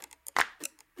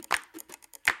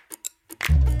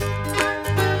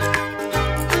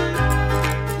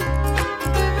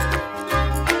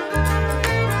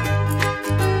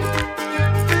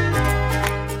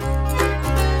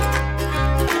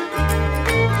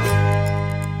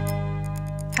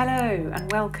Hello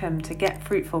and welcome to Get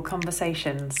Fruitful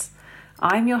Conversations.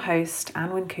 I'm your host,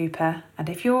 Anwyn Cooper, and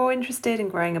if you're interested in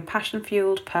growing a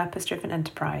passion-fueled, purpose-driven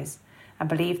enterprise and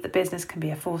believe that business can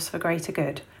be a force for greater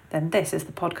good, then this is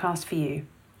the podcast for you.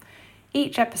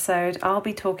 Each episode, I'll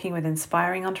be talking with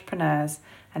inspiring entrepreneurs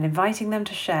and inviting them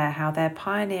to share how they're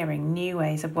pioneering new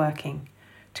ways of working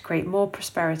to create more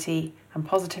prosperity and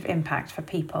positive impact for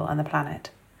people and the planet.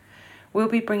 We'll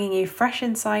be bringing you fresh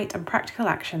insight and practical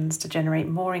actions to generate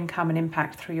more income and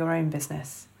impact through your own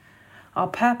business. Our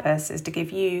purpose is to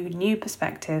give you new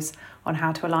perspectives on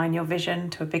how to align your vision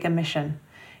to a bigger mission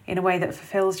in a way that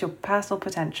fulfills your personal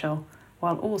potential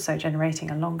while also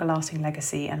generating a longer lasting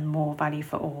legacy and more value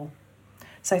for all.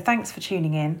 So thanks for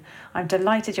tuning in. I'm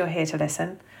delighted you're here to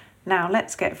listen. Now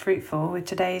let's get fruitful with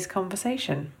today's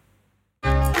conversation.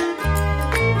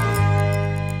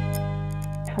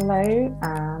 Hello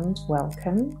and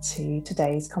welcome to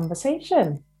today's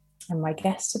conversation. And my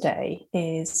guest today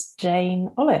is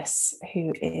Jane Ollis,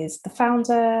 who is the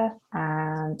founder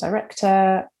and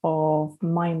director of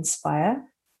Mindspire.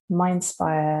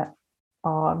 Mindspire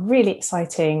are a really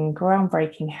exciting,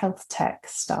 groundbreaking health tech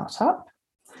startup.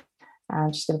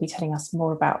 And she's going to be telling us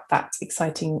more about that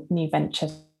exciting new venture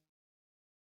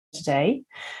today.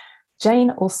 Jane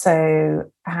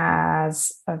also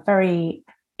has a very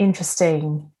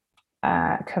interesting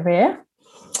career.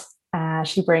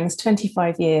 She brings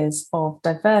 25 years of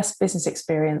diverse business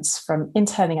experience from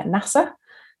interning at NASA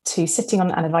to sitting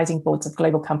on and advising boards of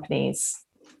global companies.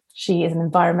 She is an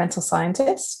environmental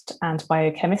scientist and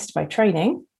biochemist by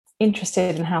training,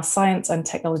 interested in how science and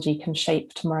technology can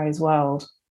shape tomorrow's world.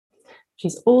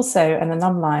 She's also an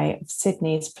alumni of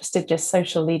Sydney's prestigious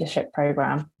Social Leadership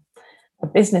Programme, a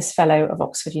business fellow of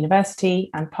Oxford University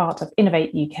and part of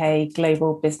Innovate UK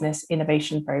Global Business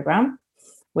Innovation Programme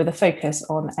with a focus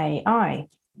on AI.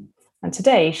 And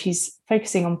today she's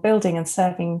focusing on building and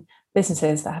serving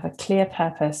businesses that have a clear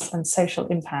purpose and social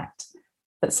impact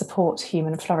that support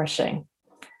human flourishing.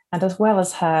 And as well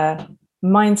as her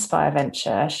Mindspire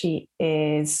venture, she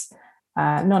is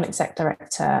a non-exec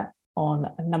director on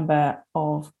a number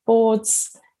of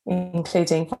boards,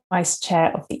 including Vice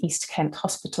Chair of the East Kent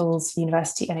Hospitals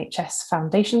University NHS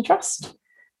Foundation Trust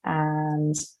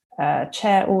and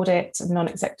Chair Audit and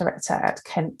Non-Exec Director at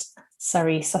Kent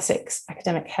Surrey Sussex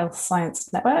Academic Health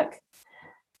Science Network,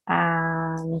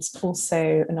 and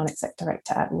also a Non-Exec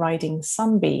Director at Riding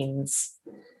Sunbeams,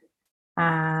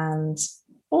 and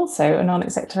also a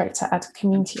Non-Exec Director at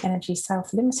Community Energy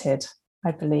South Limited,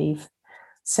 I believe.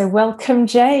 So welcome,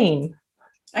 Jane.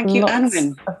 Thank you,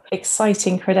 Anwyn.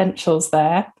 Exciting credentials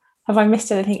there. Have I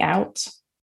missed anything out?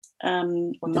 Or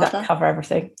did that cover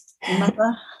everything?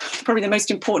 Mother, probably the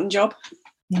most important job.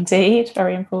 Indeed,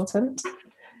 very important.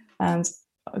 And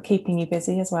keeping you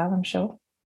busy as well, I'm sure.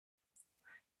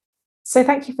 So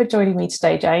thank you for joining me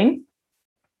today, Jane.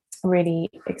 Really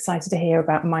excited to hear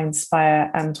about Mindspire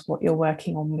and what you're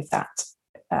working on with that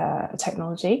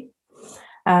technology.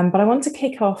 But I want to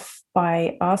kick off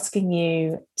by asking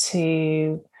you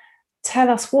to tell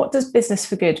us, what does business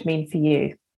for good mean for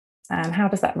you, and how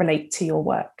does that relate to your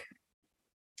work?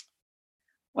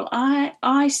 Well,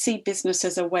 I see business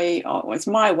as a way, or it's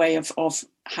my way of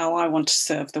how I want to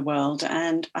serve the world.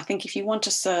 And I think if you want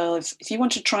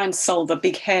to try and solve a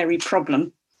big hairy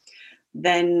problem,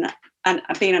 then and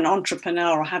being an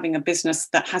entrepreneur or having a business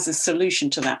that has a solution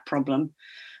to that problem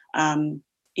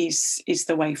is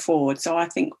the way forward. So I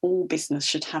think all business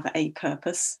should have a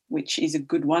purpose, which is a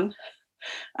good one.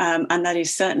 And that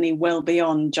is certainly well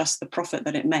beyond just the profit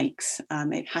that it makes.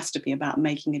 It has to be about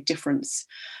making a difference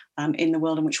in the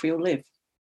world in which we all live.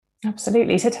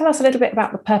 Absolutely. So tell us a little bit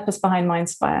about the purpose behind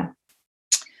Mindspire.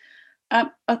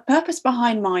 A purpose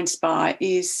behind Mindspire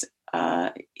is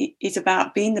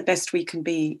about being the best we can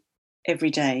be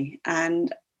every day.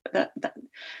 And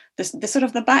the sort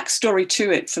of the backstory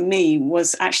to it for me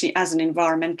was actually as an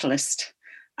environmentalist,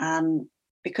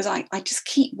 because I just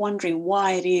keep wondering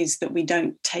why it is that we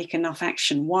don't take enough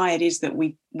action, why it is that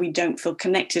we don't feel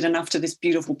connected enough to this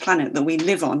beautiful planet that we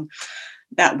live on,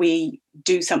 that we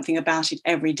do something about it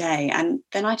every day. And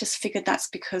then I just figured that's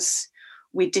because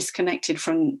we're disconnected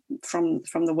from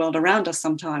the world around us.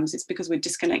 Sometimes it's because we're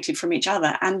disconnected from each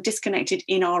other and disconnected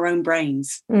in our own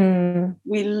brains.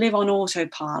 We live on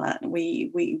autopilot.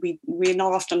 We're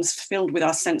not often filled with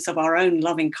our sense of our own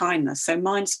loving kindness. So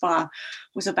Mindspire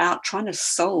was about trying to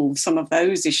solve some of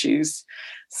those issues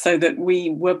so that we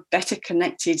were better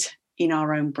connected in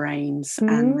our own brains,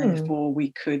 and therefore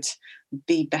we could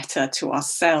be better to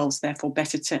ourselves, therefore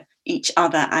better to each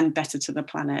other and better to the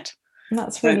planet.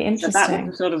 That's really interesting. So that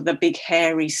was sort of the big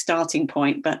hairy starting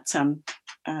point, but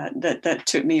that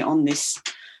took me on this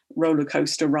roller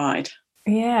coaster ride.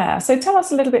 Yeah. So tell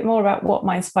us a little bit more about what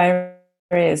MindSpire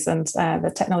is and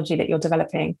the technology that you're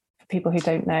developing for people who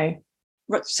don't know.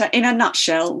 So in a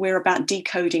nutshell, we're about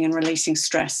decoding and releasing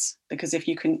stress, because if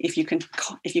you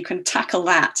can tackle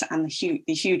that and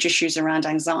the huge issues around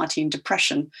anxiety and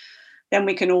depression, then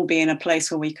we can all be in a place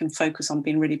where we can focus on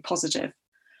being really positive.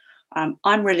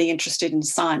 I'm really interested in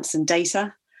science and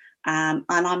data, and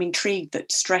I'm intrigued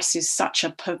that stress is such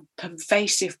a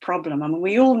pervasive problem. I mean,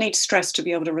 we all need stress to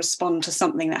be able to respond to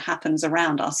something that happens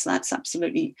around us. That's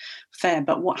absolutely fair.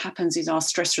 But what happens is our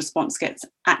stress response gets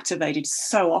activated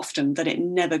so often that it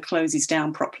never closes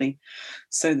down properly.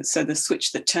 So the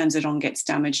switch that turns it on gets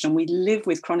damaged, and we live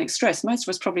with chronic stress. Most of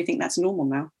us probably think that's normal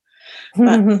now.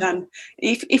 But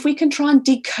if we can try and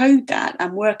decode that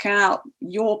and work out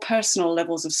your personal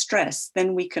levels of stress,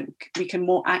 then we can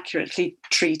more accurately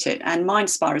treat it. And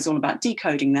MindSpire is all about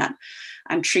decoding that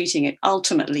and treating it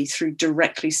ultimately through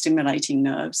directly stimulating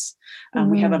nerves.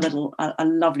 And we have a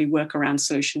lovely workaround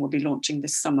solution we'll be launching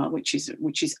this summer, which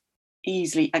is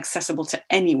easily accessible to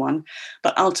anyone.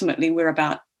 But ultimately, we're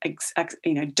about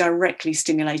directly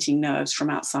stimulating nerves from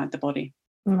outside the body.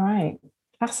 Right,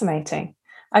 fascinating.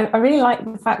 I really like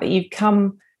the fact that you've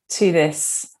come to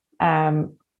this,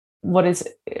 what is,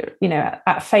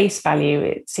 at face value,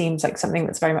 it seems like something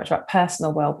that's very much about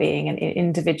personal well-being and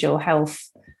individual health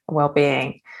and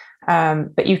well-being.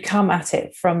 But you come at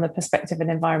it from the perspective of an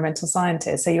environmental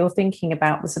scientist. So you're thinking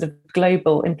about the sort of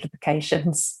global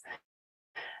implications.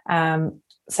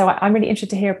 So I'm really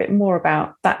interested to hear a bit more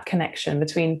about that connection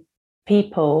between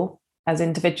people as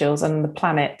individuals and the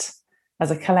planet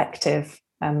as a collective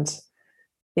and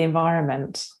the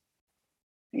environment.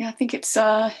 Yeah, I think it's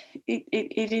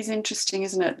it is interesting,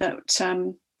 isn't it,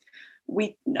 that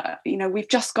we've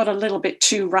just got a little bit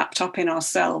too wrapped up in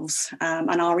ourselves,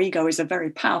 and our ego is a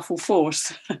very powerful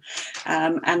force.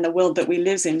 And the world that we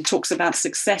live in talks about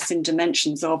success in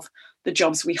dimensions of the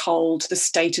jobs we hold, the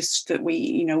status that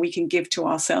we can give to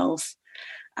ourselves.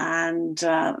 And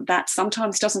that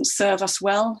sometimes doesn't serve us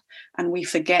well, and we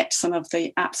forget some of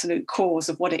the absolute cause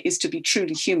of what it is to be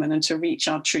truly human and to reach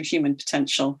our true human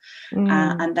potential.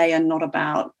 And they are not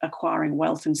about acquiring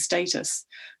wealth and status.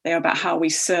 They're about how we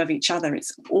serve each other.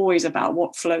 It's always about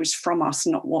what flows from us,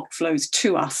 not what flows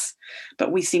to us.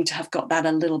 But we seem to have got that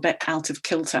a little bit out of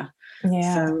kilter.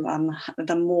 Yeah. So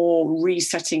the more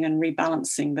resetting and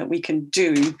rebalancing that we can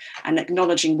do, and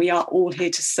acknowledging we are all here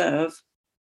to serve,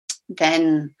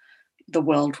 then the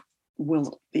world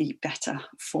will be better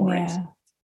for it.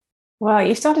 Well,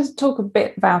 you started to talk a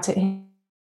bit about it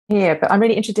here, but I'm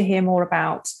really interested to hear more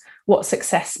about what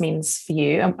success means for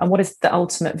you, and what is the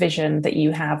ultimate vision that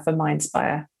you have for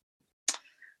MindSpire?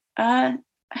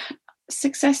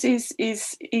 Success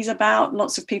is about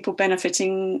lots of people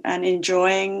benefiting and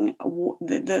enjoying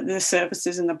the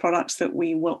services and the products that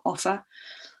we will offer.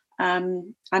 I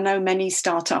know many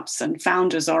startups and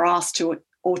founders are asked to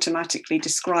automatically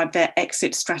describe their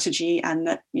exit strategy, and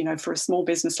that, for a small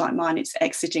business like mine, it's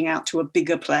exiting out to a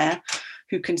bigger player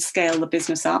who can scale the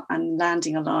business up and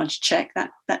landing a large check.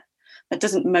 That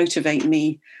doesn't motivate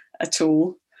me at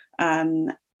all.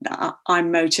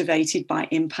 I'm motivated by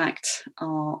impact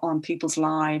on people's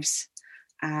lives,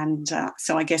 and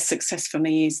so I guess success for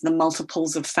me is the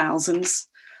multiples of thousands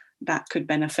that could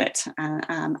benefit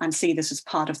and see this as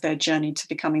part of their journey to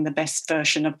becoming the best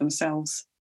version of themselves.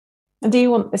 And do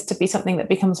you want this to be something that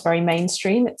becomes very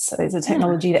mainstream? It's a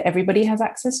technology that everybody has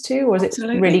access to, or is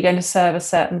Absolutely. it really going to serve a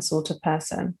certain sort of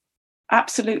person?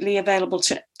 Absolutely available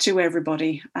to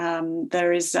everybody.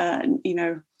 There is,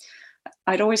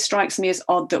 it always strikes me as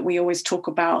odd that we always talk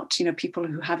about, people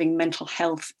who are having mental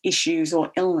health issues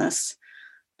or illness,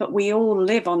 but we all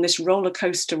live on this roller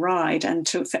coaster ride. And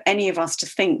for any of us to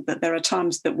think that there are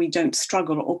times that we don't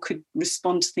struggle or could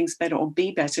respond to things better or be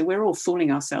better, we're all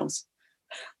fooling ourselves.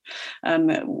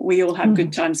 We all have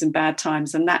good times and bad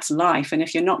times, and that's life. And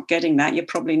if you're not getting that, you're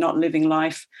probably not living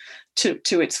life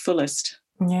to its fullest.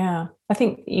 Yeah, I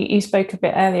think you spoke a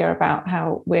bit earlier about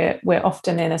how we're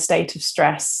often in a state of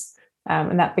stress,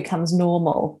 and that becomes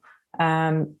normal.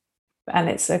 And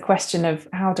it's a question of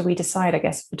how do we decide, I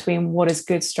guess, between what is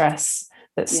good stress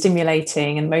that's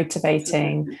stimulating and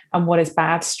motivating, and what is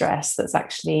bad stress that's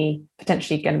actually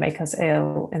potentially going to make us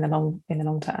ill in the long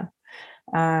term.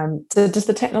 So does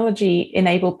the technology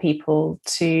enable people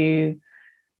to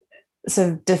sort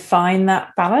of define that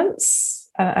balance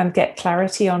and get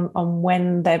clarity on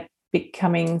when they're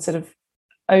becoming sort of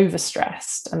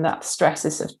overstressed, and that stress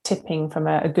is sort of tipping from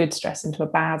a good stress into a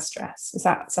bad stress? Is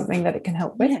that something that it can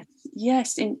help with?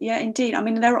 Yes, indeed. I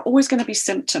mean, there are always going to be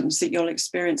symptoms that you'll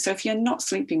experience. So if you're not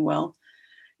sleeping well,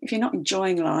 if you're not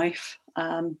enjoying life,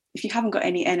 if you haven't got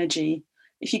any energy,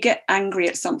 if you get angry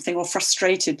at something or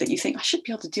frustrated that you think, I should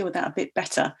be able to deal with that a bit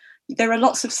better, there are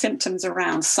lots of symptoms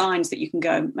around, signs that you can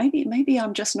go, maybe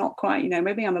I'm just not quite,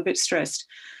 maybe I'm a bit stressed.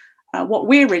 What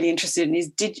we're really interested in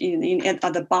is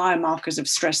are the biomarkers of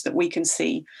stress that we can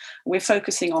see. We're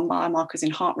focusing on biomarkers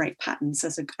in heart rate patterns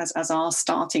as our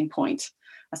starting point.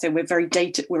 I say we're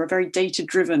a very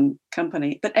data-driven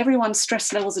company, but everyone's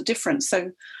stress levels are different.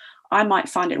 So I might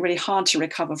find it really hard to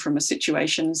recover from a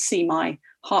situation, see my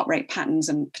heart rate patterns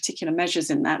and particular measures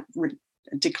in that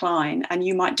decline, and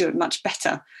you might do it much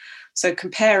better. So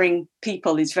comparing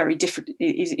people is very different,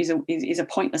 is a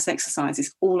pointless exercise.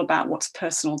 It's all about what's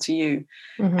personal to you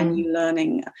and you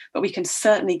learning. But we can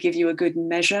certainly give you a good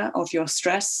measure of your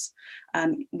stress.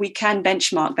 We can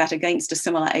benchmark that against a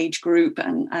similar age group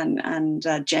and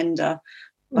gender,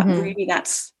 but really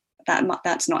that's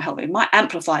not helping. It might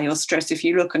amplify your stress if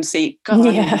you look and see, God,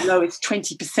 I'm low, it's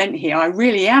 20% here. I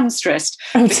really am stressed.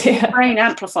 The brain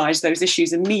amplifies those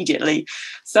issues immediately.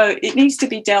 So it needs to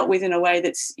be dealt with in a way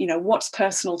that's, what's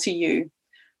personal to you.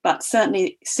 But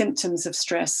certainly symptoms of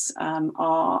stress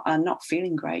are not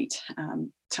feeling great.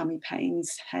 Tummy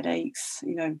pains, headaches,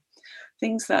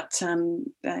 things that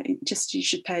just you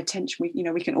should pay attention.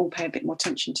 We can all pay a bit more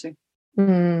attention to.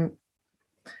 Mm.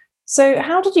 So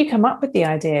how did you come up with the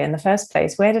idea in the first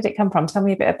place? Where did it come from? Tell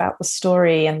me a bit about the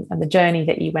story and the journey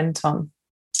that you went on.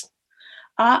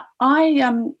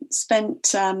 I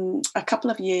spent a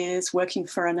couple of years working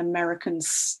for an American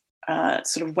sort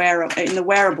of in the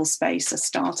wearable space, a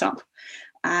startup.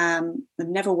 I've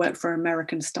never worked for an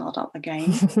American startup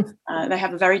again. They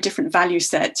have a very different value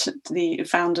set, the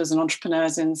founders and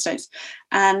entrepreneurs in the States.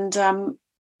 And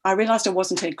I realized I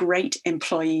wasn't a great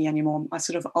employee anymore. I was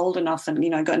sort of old enough and,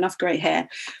 got enough grey hair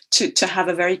to have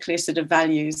a very clear set of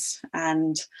values.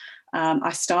 And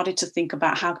I started to think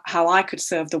about how I could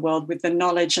serve the world with the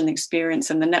knowledge and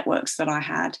experience and the networks that I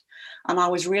had. And I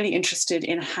was really interested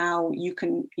in how you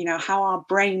can, how our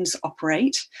brains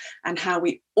operate and how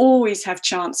we always have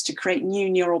chance to create new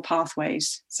neural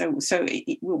pathways. So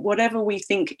whatever we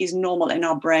think is normal in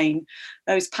our brain,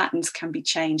 those patterns can be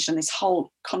changed. And this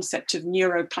whole concept of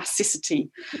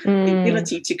neuroplasticity, the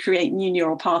ability to create new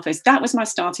neural pathways, that was my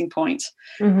starting point.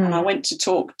 And I went to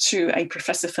talk to a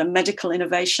professor for medical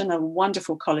innovation, a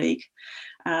wonderful colleague,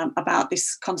 about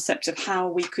this concept of how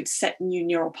we could set new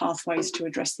neural pathways to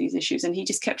address these issues. And he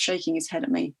just kept shaking his head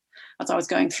at me as I was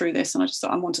going through this. And I just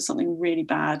thought, I'm onto something really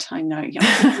bad. I know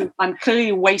I'm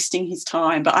clearly wasting his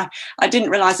time. But I didn't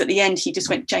realize at the end, he just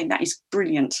went, Jane, that is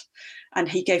brilliant. And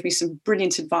he gave me some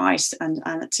brilliant advice and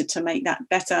to make that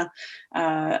better.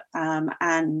 And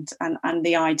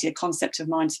the concept of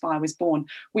MindSpire was born.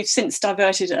 We've since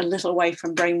diverted a little away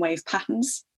from brainwave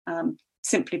patterns,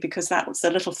 simply because that was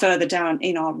a little further down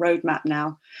in our roadmap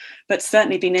now. But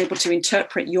certainly being able to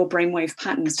interpret your brainwave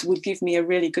patterns would give me a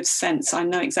really good sense. I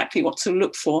know exactly what to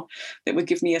look for that would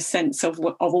give me a sense of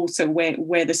also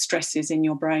where the stress is in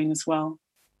your brain as well.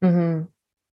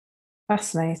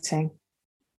 Fascinating.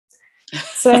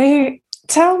 So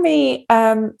tell me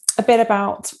a bit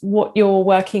about what you're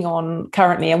working on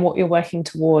currently and what you're working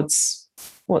towards,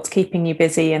 what's keeping you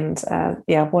busy, and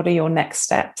what are your next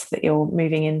steps that you're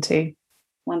moving into?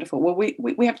 Wonderful. Well,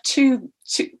 we have two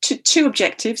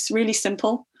objectives, really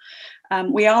simple.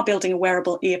 We are building a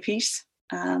wearable earpiece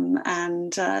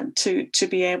and to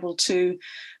be able to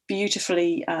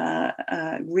beautifully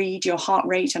read your heart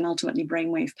rate and ultimately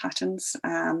brainwave patterns,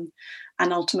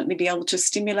 and ultimately be able to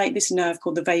stimulate this nerve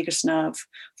called the vagus nerve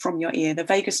from your ear. The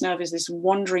vagus nerve is this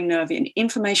wandering nerve, an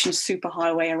information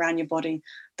superhighway around your body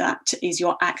that is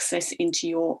your access into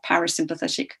your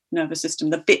parasympathetic nervous system,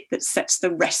 the bit that sets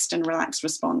the rest and relax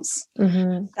response.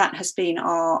 That has been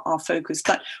our focus.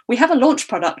 But we have a launch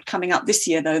product coming up this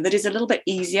year, though, that is a little bit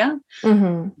easier,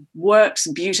 works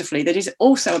beautifully, that is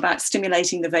also about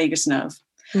stimulating the vagus nerve,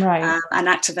 right, and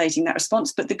activating that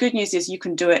response. But the good news is you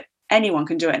can do it. Anyone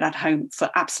can do it at home for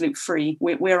absolute free.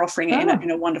 We're offering it in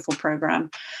a wonderful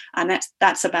program, and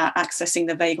that's about accessing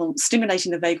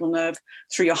stimulating the vagal nerve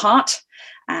through your heart.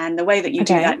 And the way that you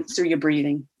do that is through your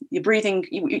breathing. Your breathing,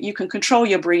 you can control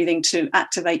your breathing to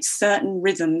activate certain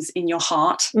rhythms in your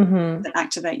heart that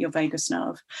activate your vagus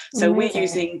nerve. So we're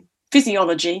using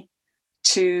physiology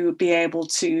to be able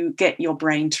to get your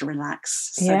brain to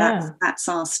relax. So that's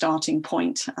our starting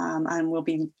point, and we'll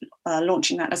be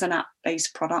launching that as an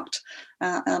app-based product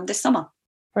this summer.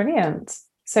 Brilliant.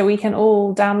 So we can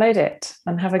all download it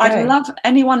and have a go. I'd love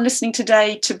anyone listening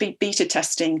today to be beta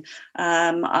testing.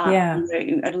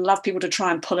 I'd love people to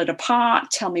try and pull it apart,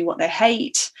 tell me what they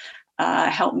hate,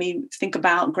 help me think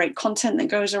about great content that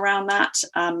goes around that.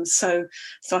 So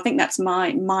I think that's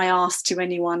my ask to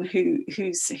anyone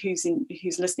who's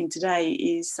listening today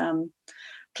is,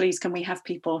 please, can we have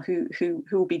people who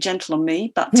will be gentle on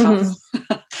me but tough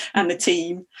and the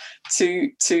team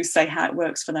to say how it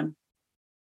works for them.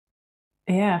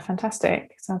 Yeah,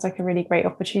 fantastic. Sounds like a really great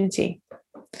opportunity.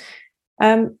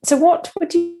 So what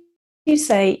would you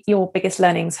say your biggest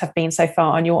learnings have been so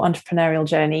far on your entrepreneurial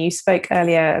journey? You spoke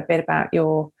earlier a bit about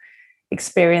your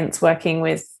experience working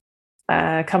with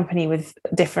a company with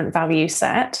different value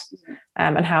set,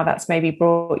 and how that's maybe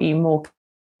brought you more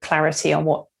clarity on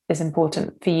what is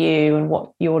important for you and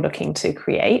what you're looking to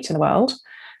create in the world.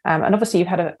 And obviously you've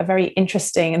had a very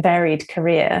interesting and varied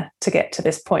career to get to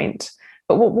this point.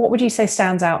 But what would you say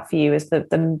stands out for you as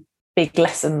the big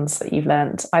lessons that you've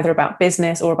learned, either about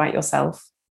business or about yourself?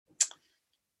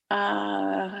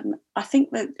 I think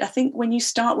when you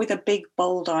start with a big,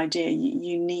 bold idea,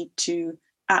 you need to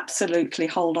absolutely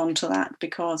hold on to that,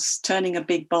 because turning a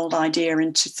big, bold idea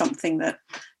into something that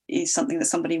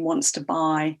somebody wants to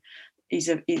buy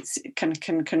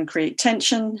can create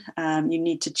tension. You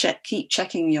need to keep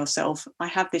checking yourself. I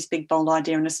have this big, bold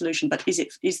idea and a solution, but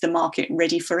is the market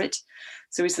ready for it?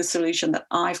 So is the solution that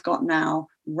I've got now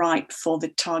right for the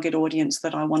target audience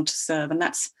that I want to serve? And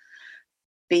that's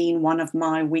been one of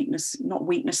my not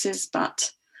weaknesses,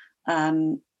 but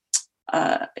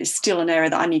it's still an area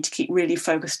that I need to keep really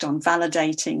focused on,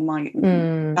 validating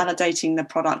the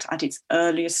product at its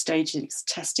earliest stages,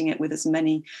 testing it with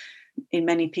many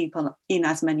people in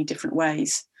as many different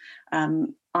ways.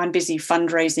 I'm busy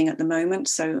fundraising at the moment,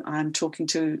 so I'm talking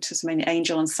to so many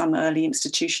angel and some early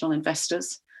institutional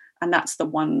investors, and that's the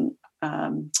one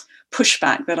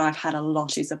pushback that I've had a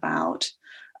lot, is about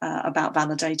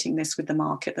validating this with the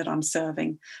market that I'm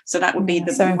serving. So that would be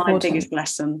my biggest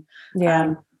lesson.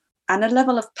 Yeah. And a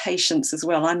level of patience as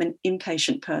well. I'm an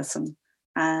impatient person,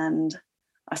 and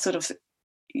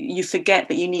you forget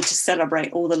that you need to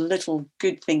celebrate all the little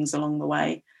good things along the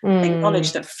way.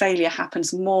 Acknowledge that failure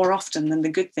happens more often than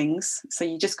the good things. So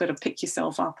you just got to pick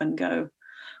yourself up and go,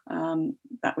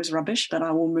 that was rubbish, but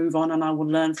I will move on and I will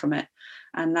learn from it.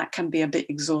 And that can be a bit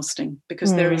exhausting,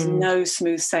 because there is no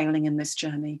smooth sailing in this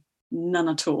journey. None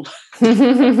at all.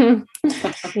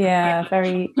 Yeah,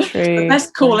 very true. The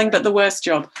best calling, but the worst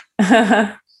job.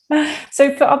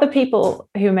 So for other people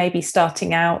who may be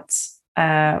starting out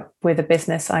with a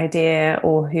business idea,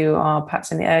 or who are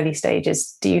perhaps in the early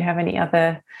stages, do you have any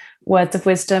other words of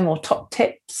wisdom or top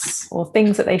tips or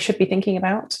things that they should be thinking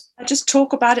about? I just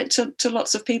talk about it to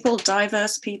lots of people,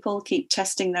 diverse people, keep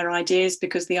testing their ideas,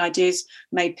 because the ideas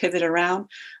may pivot around.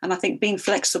 And I think being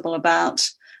flexible about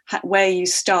where you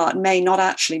start may not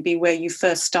actually be where you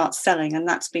first start selling, and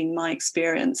that's been my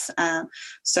experience.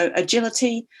 So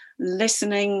agility,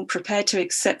 listening, prepared to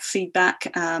accept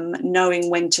feedback,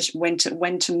 knowing when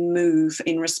to move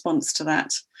in response to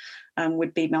that,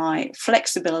 would be my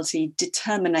flexibility,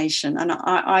 determination. And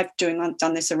I've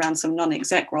done this around some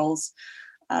non-exec roles,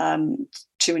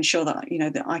 to ensure that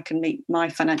that I can meet my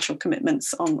financial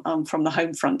commitments on from the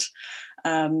home front.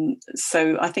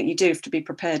 So I think you do have to be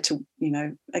prepared to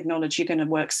acknowledge you're going to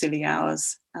work silly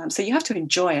hours. So you have to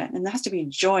enjoy it, and there has to be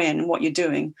joy in what you're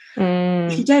doing.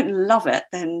 If you don't love it,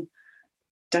 then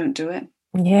don't do it.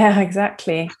 Yeah,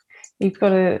 exactly. You've got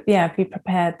to be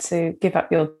prepared to give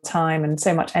up your time and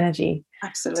so much energy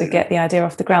to get the idea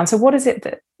off the ground. So what is it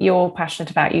that you're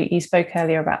passionate about? You spoke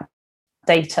earlier about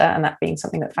data and that being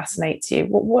something that fascinates you.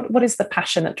 What is the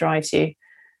passion that drives you,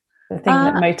 the thing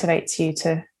that motivates you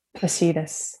to pursue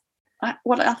this? I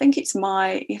think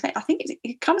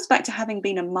it comes back to having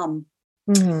been a mum.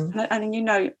 And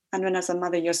and as a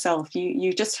mother yourself,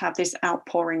 you just have this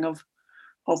outpouring of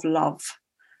love,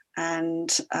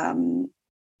 and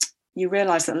you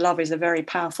realize that love is a very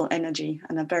powerful energy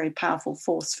and a very powerful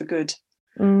force for good.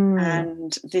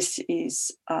 And this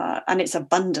is and it's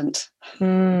abundant.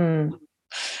 And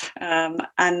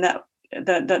that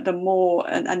the more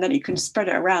and then you can spread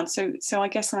it around. So I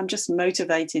guess I'm just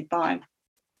motivated by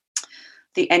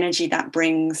the energy that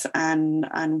brings, and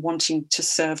wanting to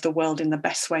serve the world in the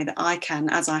best way that I can,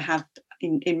 as I have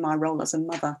in my role as a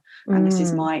mother. And this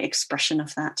is my expression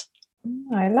of that.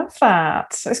 I love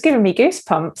that. It's given me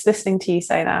goosebumps listening to you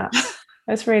say that.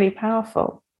 It's really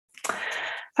powerful.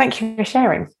 Thank you for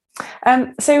sharing.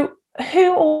 So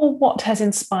who or what has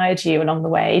inspired you along the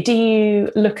way? Do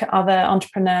you look at other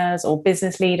entrepreneurs or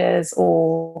business leaders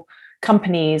or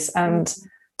companies and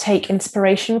take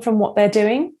inspiration from what they're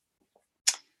doing?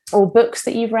 Or books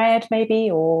that you've read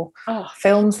maybe, or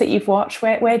films that you've watched?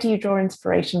 Where do you draw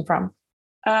inspiration from?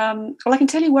 Well, I can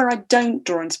tell you where I don't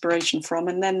draw inspiration from,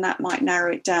 and then that might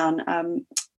narrow it down.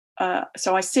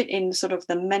 So I sit in sort of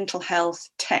the mental health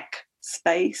tech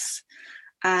space,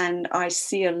 and I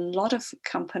see a lot of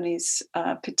companies,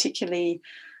 particularly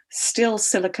still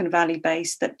Silicon Valley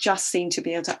based, that just seem to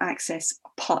be able to access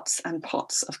pots and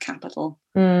pots of capital.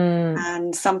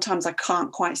 And sometimes I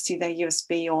can't quite see their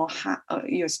USB or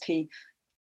USP,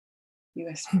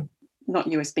 not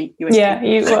USB, USB. Yeah,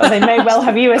 well, they may well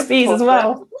have USBs as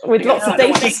well, with lots of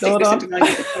data stored on.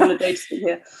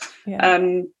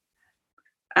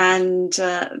 And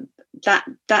that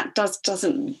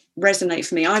doesn't resonate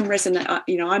for me.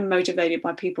 I'm motivated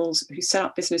by people who set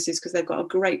up businesses because they've got a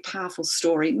great, powerful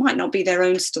story. It might not be their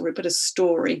own story, but a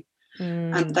story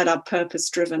that are purpose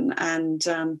driven,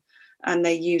 and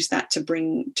they use that to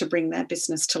bring their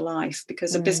business to life,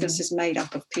 because a business is made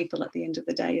up of people at the end of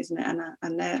the day, isn't it?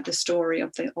 And the story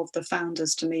of the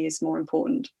founders, to me, is more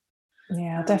important.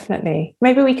 Yeah, definitely.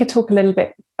 Maybe we could talk a little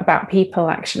bit about people,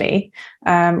 actually,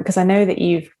 because I know that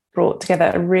you've brought together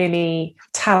a really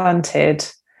talented,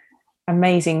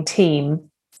 amazing team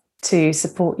to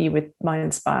support you with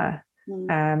MindSpire.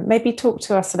 Maybe talk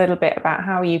to us a little bit about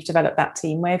how you've developed that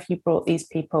team. Where have you brought these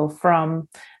people from?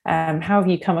 How have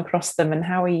you come across them, and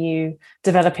how are you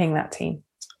developing that team?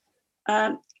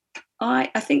 I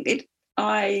think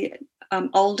I'm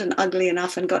old and ugly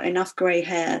enough and got enough grey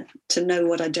hair to know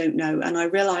what I don't know. And I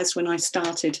realised when I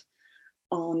started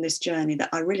on this journey that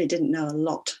I really didn't know a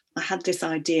lot. I had this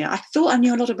idea. I thought I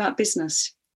knew a lot about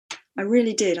business. I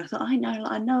really did. I thought I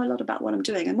know a lot about what I'm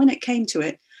doing. And when it came to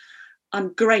it,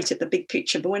 I'm great at the big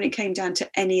picture. But when it came down to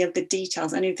any of the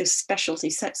details, any of the specialty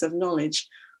sets of knowledge,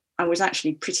 I was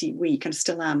actually pretty weak, and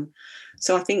still am.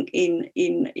 So I think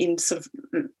in sort of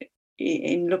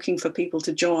in looking for people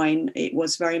to join, it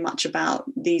was very much about,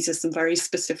 these are some very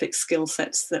specific skill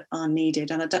sets that are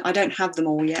needed, and I don't have them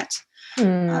all yet.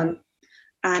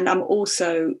 And I'm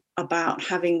also about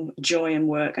having joy in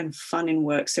work and fun in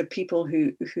work. So people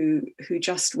who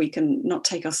just, we can not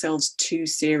take ourselves too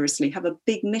seriously, have a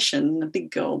big mission, a big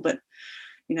goal, but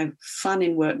fun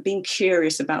in work, being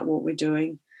curious about what we're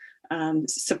doing.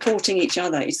 Supporting each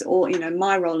other. It's all,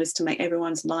 my role is to make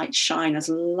everyone's light shine as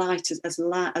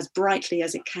as brightly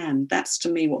as it can. That's, to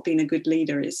me, what being a good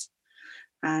leader is.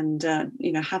 And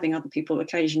having other people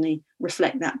occasionally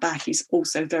reflect that back is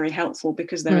also very helpful,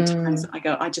 because there are times that I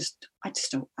go, I just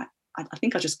don't, I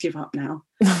think I'll just give up now.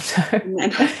 And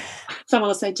then someone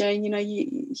will say, Jane,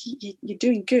 you're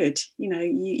doing good.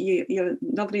 You're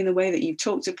lovely in the way that you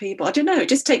talk to people. I don't know, it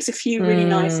just takes a few really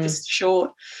nice, just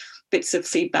short bits of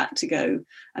feedback to go,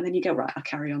 and then you go, right, I'll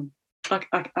carry on. I'll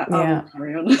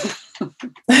carry on.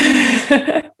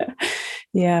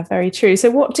 Yeah, very true. So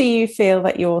what do you feel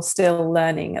that you're still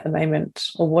learning at the moment,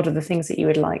 or what are the things that you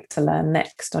would like to learn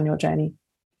next on your journey?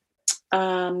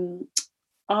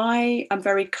 I am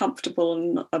very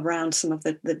comfortable around some of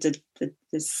the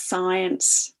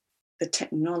science, the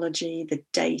technology, the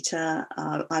data.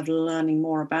 I'm learning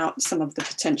more about some of the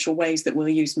potential ways that we'll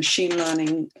use machine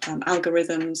learning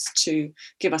algorithms to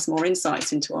give us more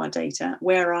insights into our data.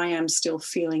 Where I am still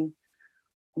feeling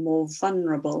more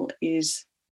vulnerable is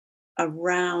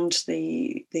around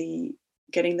the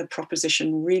getting the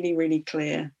proposition really, really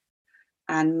clear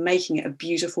and making it a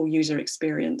beautiful user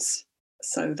experience,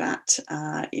 so that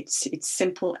it's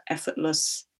simple,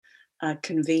 effortless,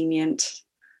 convenient,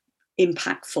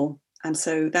 impactful. And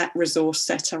so that resource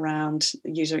set around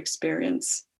user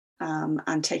experience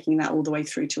and taking that all the way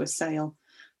through to a sale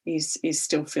is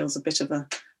still feels a bit of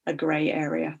a grey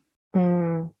area.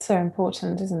 So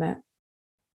important, isn't it?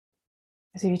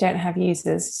 So if you don't have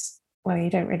users, well, you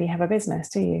don't really have a business,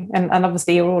 do you? And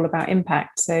obviously you're all about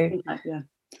impact. So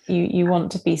you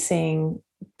want to be seeing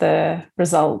the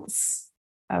results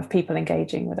of people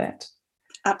engaging with it.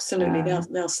 Absolutely,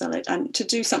 they'll sell it. And to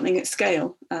do something at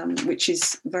scale, which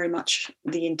is very much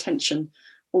the intention,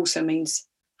 also means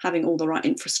having all the right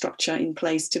infrastructure in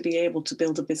place to be able to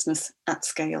build a business at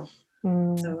scale.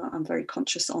 So I'm very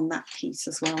conscious on that piece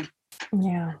as well.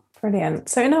 Yeah, brilliant.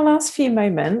 So in our last few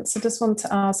moments, I just want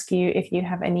to ask you if you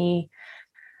have anything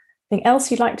else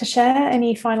you'd like to share,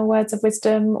 any final words of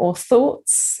wisdom or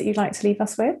thoughts that you'd like to leave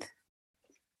us with?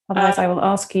 Otherwise, I will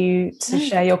ask you to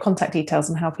share your contact details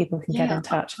and how people can get in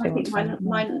touch. I think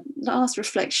my last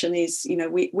reflection is,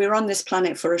 we're on this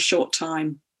planet for a short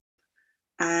time,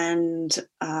 and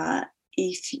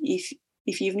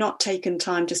if you've not taken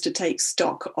time just to take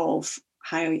stock of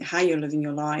how you're living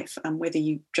your life, and whether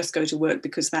you just go to work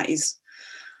because that is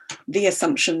the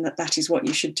assumption that is what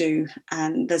you should do,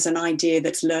 and there's an idea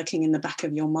that's lurking in the back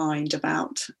of your mind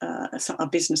about a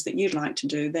business that you'd like to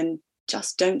do, then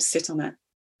just don't sit on it.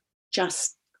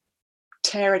 just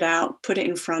tear it out, put it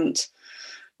in front,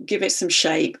 give it some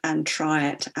shape, and try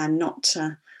it, and not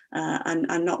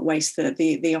waste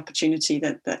the opportunity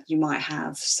that you might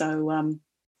have. So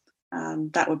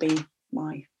that would be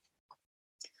my.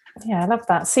 Yeah, I love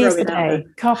that. Seize the day.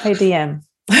 Carpe diem.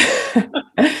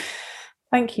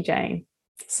 Thank you, Jane.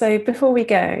 So before we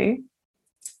go,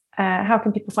 how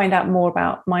can people find out more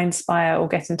about Mindspire or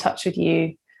get in touch with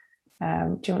you?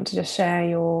 Do you want to just share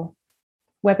your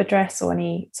web address or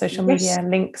any social media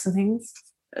links and things?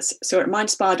 So at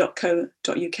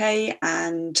mindspire.co.uk,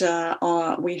 and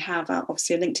we have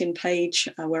obviously a LinkedIn page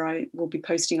where I will be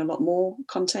posting a lot more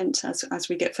content as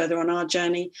we get further on our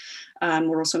journey.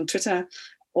 We're also on Twitter,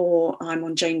 or I'm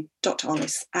on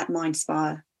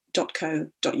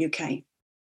jane.ollis@mindspire.co.uk.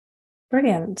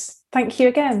 Brilliant. Thank you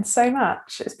again so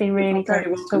much. It's been really great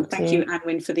to talk to you. Thank you,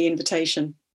 Anwin, for the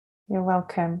invitation. You're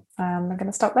welcome. I'm going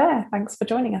to stop there. Thanks for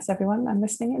joining us, everyone, and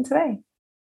listening in today.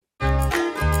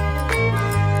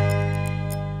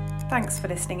 Thanks for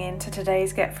listening in to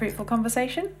today's Get Fruitful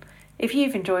conversation. If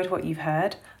you've enjoyed what you've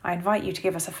heard, I invite you to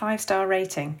give us a 5-star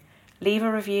rating, leave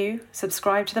a review,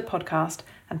 subscribe to the podcast,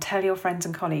 and tell your friends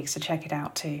and colleagues to check it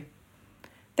out too.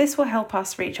 This will help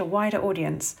us reach a wider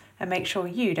audience and make sure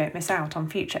you don't miss out on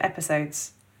future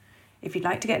episodes. If you'd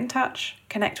like to get in touch,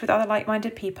 connect with other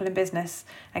like-minded people in business,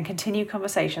 and continue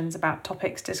conversations about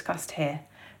topics discussed here,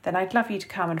 then I'd love you to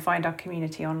come and find our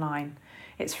community online.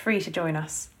 It's free to join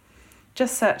us.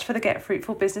 Just search for the Get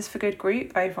Fruitful Business for Good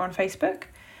group over on Facebook,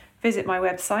 visit my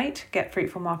website,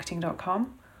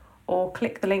 getfruitfulmarketing.com, or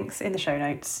click the links in the show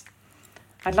notes.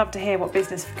 I'd love to hear what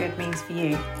Business for Good means for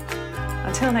you.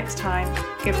 Until next time,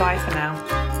 goodbye for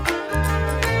now.